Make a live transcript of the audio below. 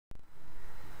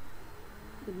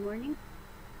Good morning.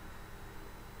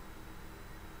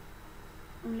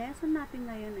 Ang lesson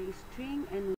natin ngayon ay string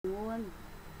and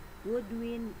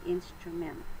woodwind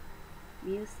instrument.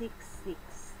 Music 6.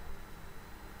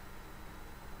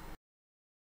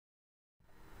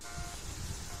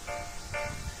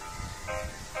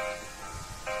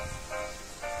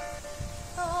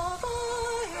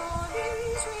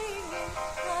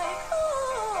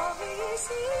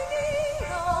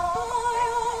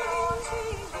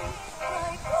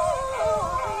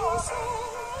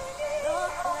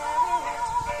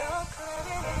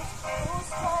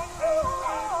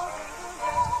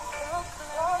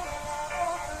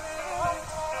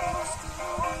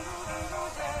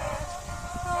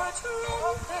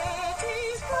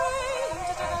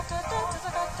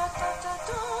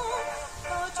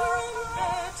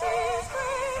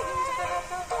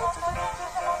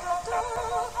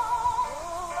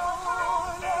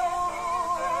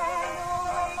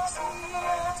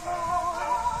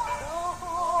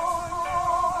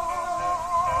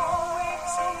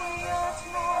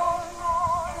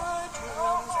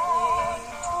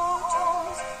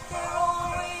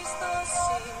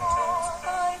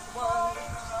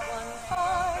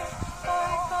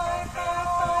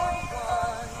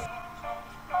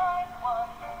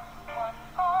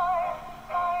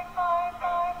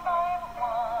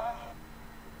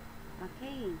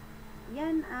 Okay,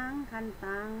 yan ang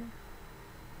kantang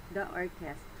The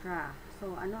Orchestra.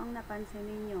 So, ano ang napansin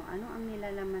ninyo? Ano ang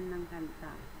nilalaman ng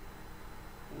kanta?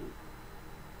 Okay.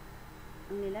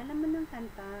 Ang nilalaman ng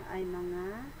kanta ay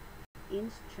mga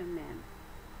instrument.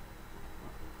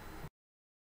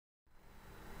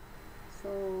 So,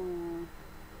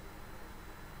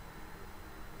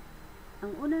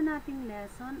 ang una nating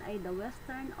lesson ay the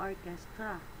Western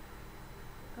Orchestra.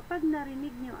 Kapag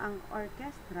narinig nyo ang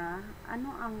orchestra,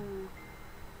 ano ang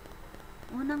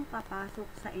unang papasok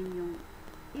sa inyong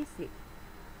isip?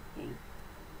 Okay.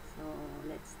 So,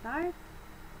 let's start.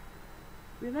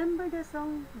 Remember the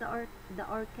song, the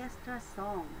orchestra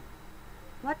song.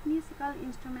 What musical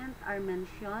instruments are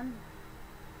mentioned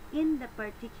in the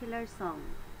particular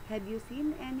song? Have you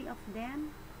seen any of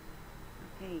them?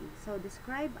 Okay, so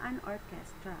describe an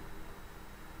orchestra.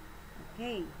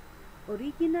 Okay,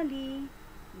 originally,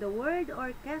 the word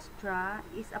orchestra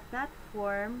is a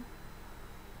platform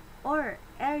or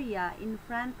area in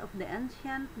front of the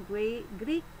ancient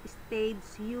Greek stage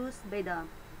used by the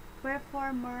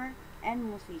performer and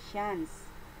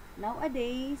musicians.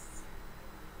 Nowadays,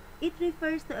 it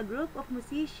refers to a group of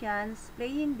musicians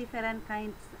playing different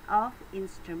kinds of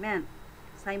instruments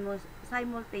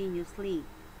simultaneously.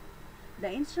 The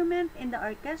instruments in the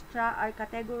orchestra are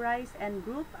categorized and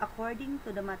grouped according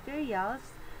to the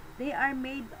materials they are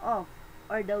made of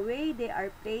or the way they are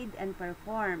played and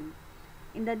performed.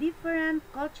 In the different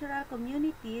cultural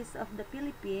communities of the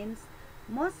Philippines,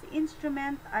 most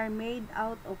instruments are made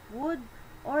out of wood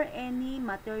or any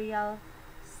material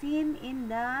seen in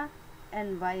the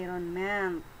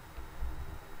environment.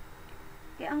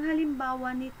 Kaya ang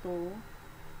halimbawa nito,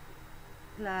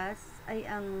 class, ay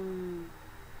ang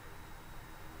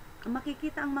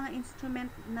makikita ang mga instrument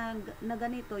na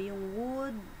ganito, yung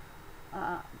wood,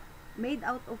 made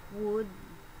out of wood,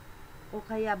 o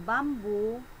kaya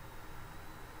bamboo,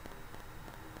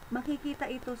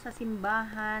 makikita ito sa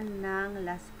simbahan ng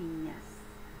Las Piñas.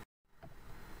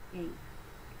 Okay.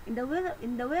 In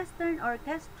the Western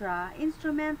Orchestra,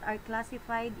 instruments are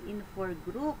classified in 4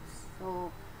 groups.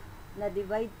 So,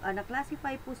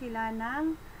 na-classify po sila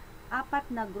ng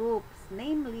 4 na groups,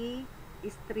 namely,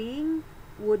 string,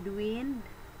 woodwind,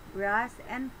 brass,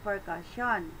 and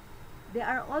percussion. They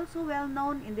are also well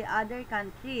known in the other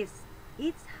countries.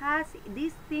 Each has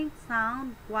distinct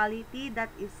sound quality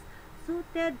that is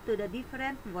suited to the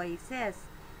different voices,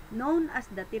 known as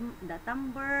the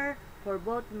timbre for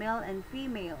both male and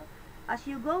female. As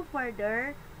you go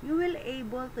further, you will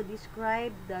able to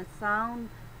describe the sound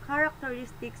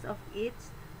characteristics of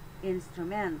each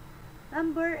instrument.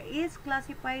 Timbre is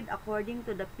classified according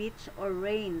to the pitch or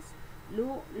range,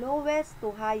 lowest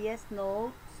to highest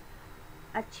notes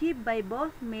achieved by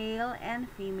both male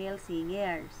and female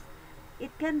singers.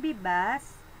 It can be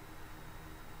bass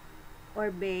or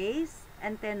bass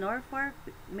and tenor for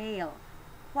male,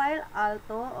 while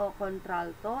alto o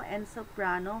contralto and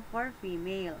soprano for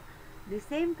female. The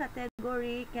same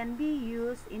category can be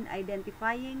used in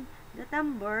identifying the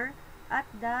timbre at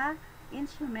the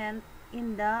instrument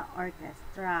in the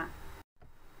orchestra.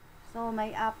 So,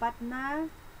 may 4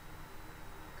 na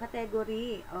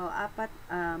category o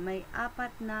may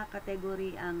 4 na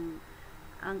category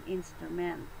ang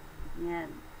instrument.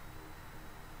 Yan.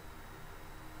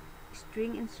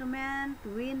 String instrument,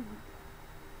 wind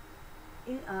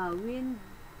wind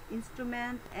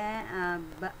instrument, and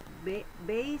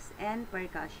bass and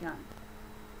percussion.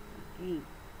 Okay.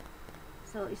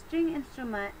 So, string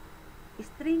instrument.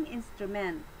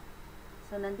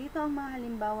 So, nandito ang mga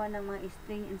halimbawa ng mga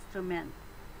string instrument.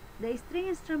 The string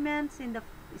instruments in the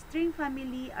string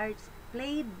family are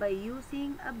played by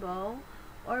using a bow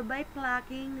or by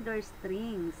plucking their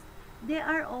strings. They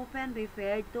are often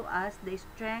referred to as the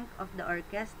strength of the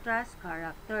orchestra's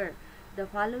character. The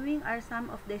following are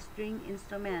some of the string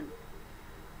instruments.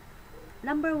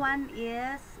 Number 1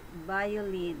 is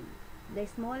violin, the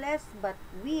smallest but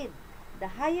with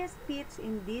the highest pitch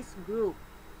in this group.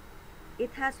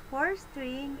 It has 4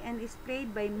 strings and is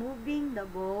played by moving the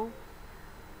bow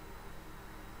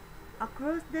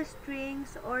across the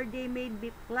strings, or they may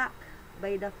be plucked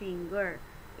by the finger.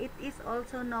 It is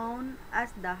also known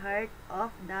as the heart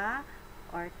of the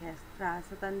orchestra.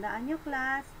 So, tandaan nyo,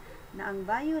 class, na ang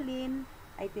violin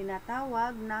ay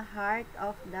tinatawag na heart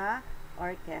of the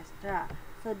orchestra.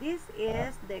 So, this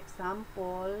is the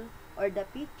example or the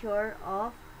picture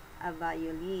of a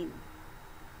violin.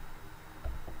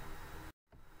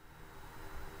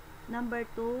 Number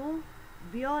 2,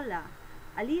 viola.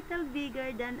 A little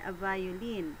bigger than a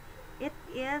violin. It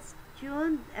is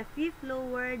tuned a fifth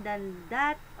lower than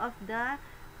that of the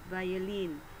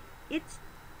violin. Its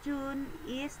tune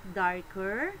is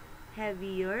darker,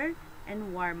 heavier,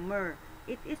 and warmer.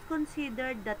 It is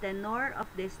considered the tenor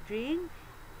of the string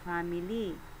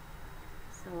family.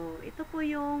 So, ito po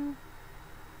yung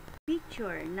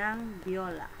picture ng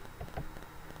viola.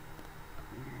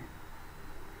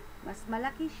 Mas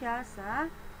malaki siya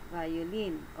sa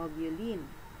violin o violin.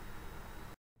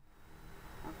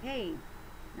 Okay.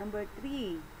 Number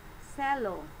 3,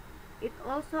 cello. It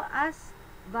also as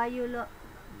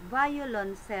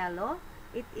violoncello.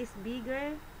 It is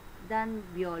bigger than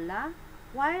viola,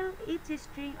 while its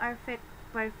strings are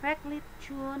perfectly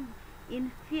tuned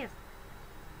in fifth.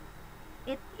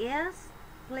 It is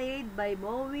played by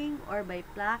bowing or by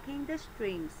plucking the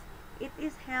strings. It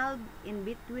is held in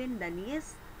between the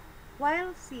knees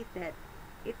while seated.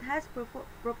 It has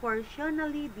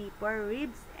proportionally deeper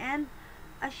ribs and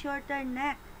a shorter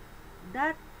neck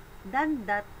than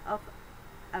that of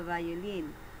a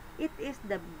violin. It is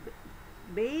the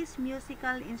bass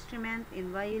musical instrument in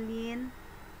violin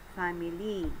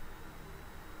family.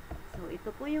 So, ito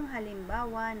po yung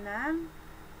halimbawa ng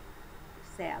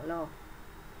cello.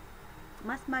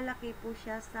 Mas malaki po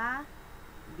siya sa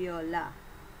viola.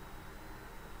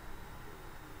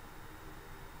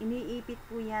 Iniipit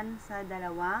po yan sa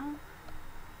dalawang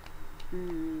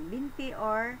binti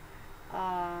or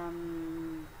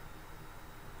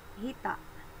hita.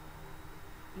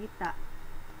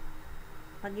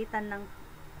 Pagitan ng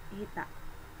hita.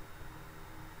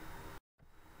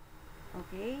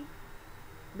 Okay?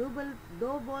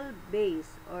 Double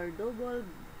bass or double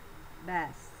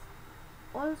bass.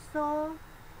 Also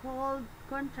called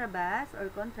contrabass or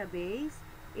contrabass.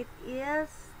 It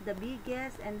is the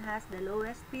biggest and has the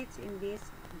lowest pitch in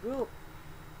this group.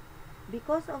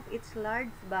 Because of its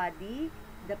large body,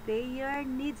 the player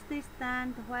needs to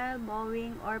stand while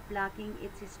bowing or plucking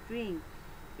its string.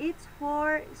 Its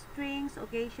 4 strings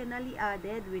occasionally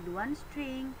added with 1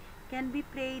 string can be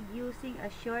played using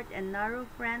a short and narrow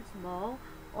French bow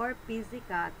or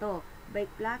pizzicato by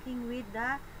plucking with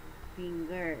the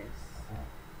fingers.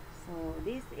 So,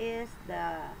 this is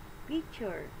the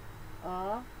picture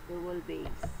of double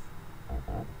bass.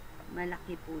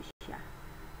 Malaki po siya.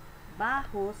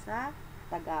 Baho sa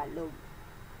Tagalog.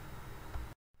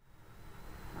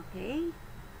 Okay?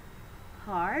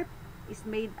 Harp is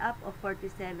made up of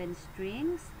 47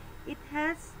 strings. It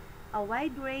has a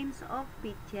wide range of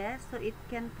pitches, so it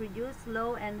can produce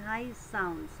low and high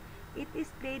sounds. It is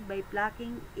played by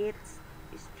plucking its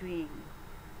string.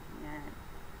 Yan.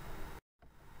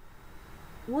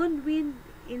 Woodwind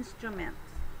instruments.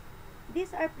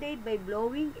 These are played by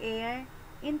blowing air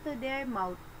into their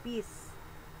mouthpiece.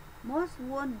 Most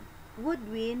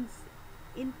woodwinds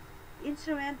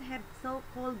instruments have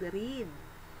so-called reed.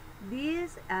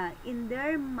 These in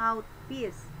their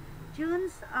mouthpiece.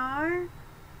 Tunes are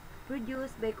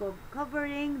produced by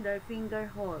covering their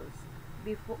finger holes.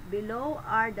 Below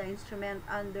are the instruments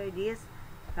under this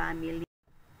family.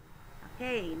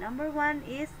 Okay, number 1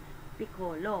 is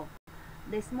piccolo.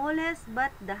 The smallest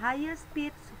but the highest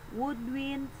pitch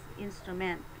woodwind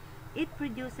instrument. It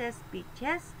produces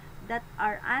pitches that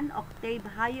are an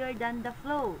octave higher than the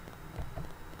float.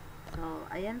 So,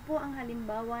 ayan po ang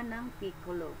halimbawa ng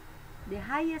piccolo. The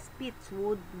highest pitch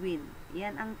woodwind.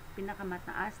 Yan ang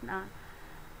pinakamataas na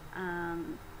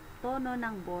tono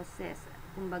ng boses,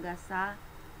 kumbaga sa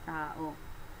tao.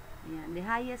 Ayan, the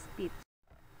highest pitch.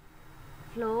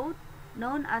 Float,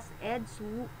 known as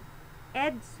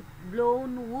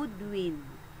edge-blown woodwind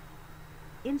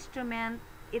instrument,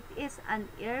 it is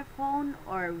an earphone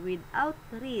or without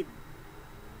reed.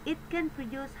 It can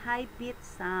produce high-pitched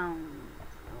sound.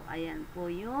 So, ayan po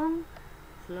yung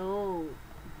float.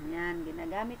 Yan,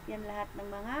 ginagamit yan lahat ng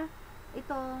mga,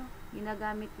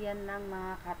 ginagamit yan ng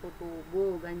mga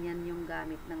katutubo. Ganyan yung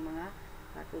gamit ng mga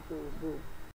katutubo.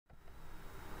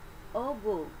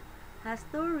 Oboe has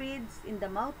 2 reeds in the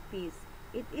mouthpiece.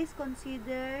 It is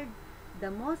considered the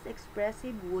most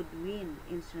expressive woodwind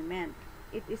instrument.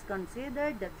 It is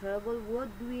considered the treble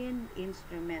woodwind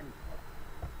instrument.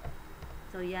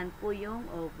 So, yan po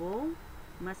yung oboe.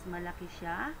 Mas malaki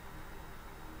siya.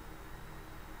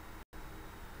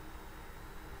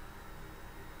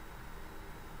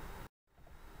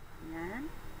 Yan.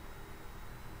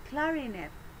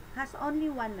 Clarinet has only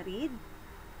 1 reed,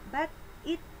 but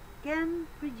it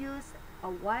can produce a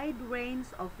wide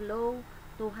range of low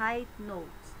to high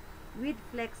notes with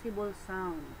flexible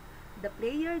sound. The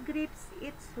player grips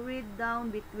its reed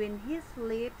down between his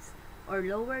lips or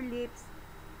lower lips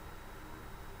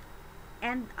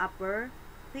and upper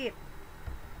teeth.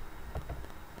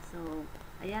 So,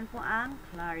 ayan po ang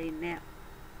clarinet.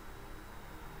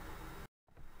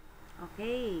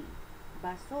 Okay,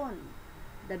 bason.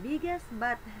 The biggest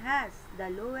but has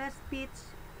the lowest pitch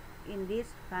in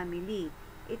this family.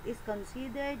 It is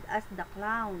considered as the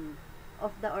clown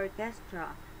of the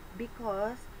orchestra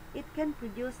because it can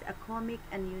produce a comic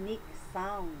and unique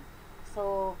sound.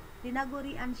 So,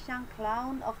 tinagurian siyang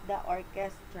clown of the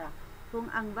orchestra. Kung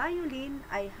ang violin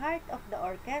ay heart of the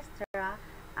orchestra,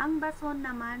 ang bason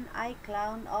naman ay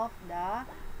clown of the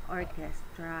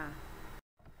orchestra.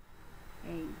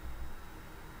 Okay.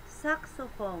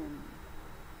 Saxophone.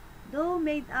 Though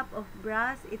made up of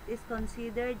brass, it is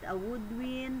considered a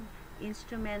woodwind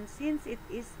instrument since it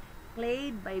is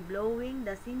played by blowing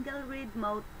the single reed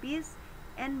mouthpiece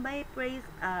and by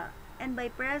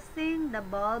pressing the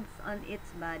bulbs on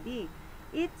its body.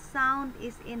 Its sound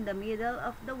is in the middle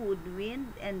of the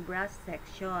woodwind and brass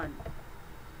section.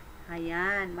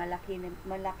 Ayan, malaki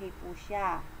po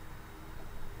siya.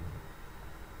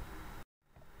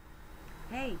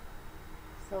 Okay.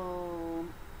 So,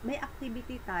 may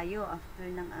activity tayo after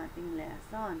ng ating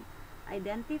lesson.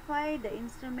 Identify the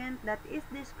instrument that is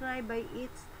described by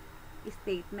its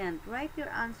statement. Write your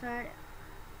answer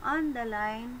on the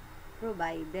line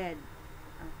provided.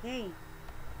 Okay.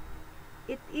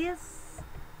 It is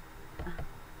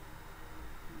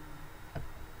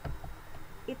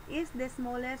the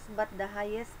smallest but the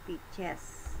highest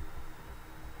pitches.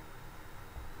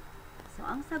 So,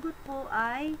 ang sagot po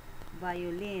ay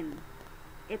violin.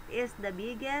 It is the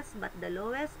biggest but the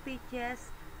lowest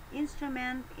pitches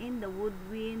instrument in the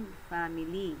woodwind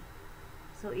family.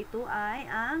 So, ito ay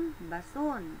ang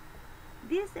bason.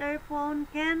 This earphone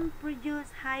can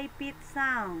produce high-pitched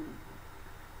sound.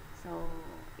 So,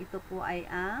 ito po ay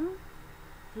ang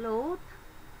float.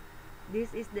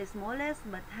 This is the smallest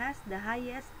but has the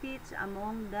highest pitch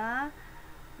among the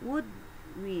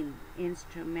woodwind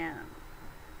instrument.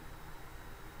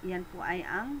 Yan po ay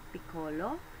ang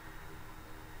piccolo.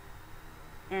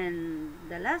 And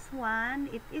the last one,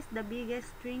 it is the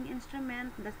biggest string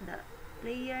instrument that the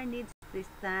player needs to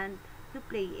stand to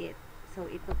play it. So,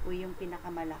 ito po yung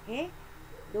pinakamalaki,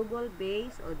 double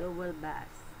bass o double bass.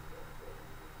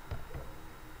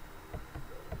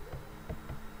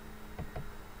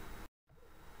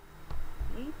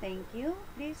 Okay, thank you.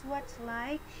 Please watch,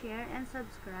 like, share, and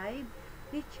subscribe.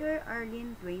 Teacher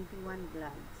Arlene 21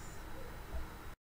 Vlogs.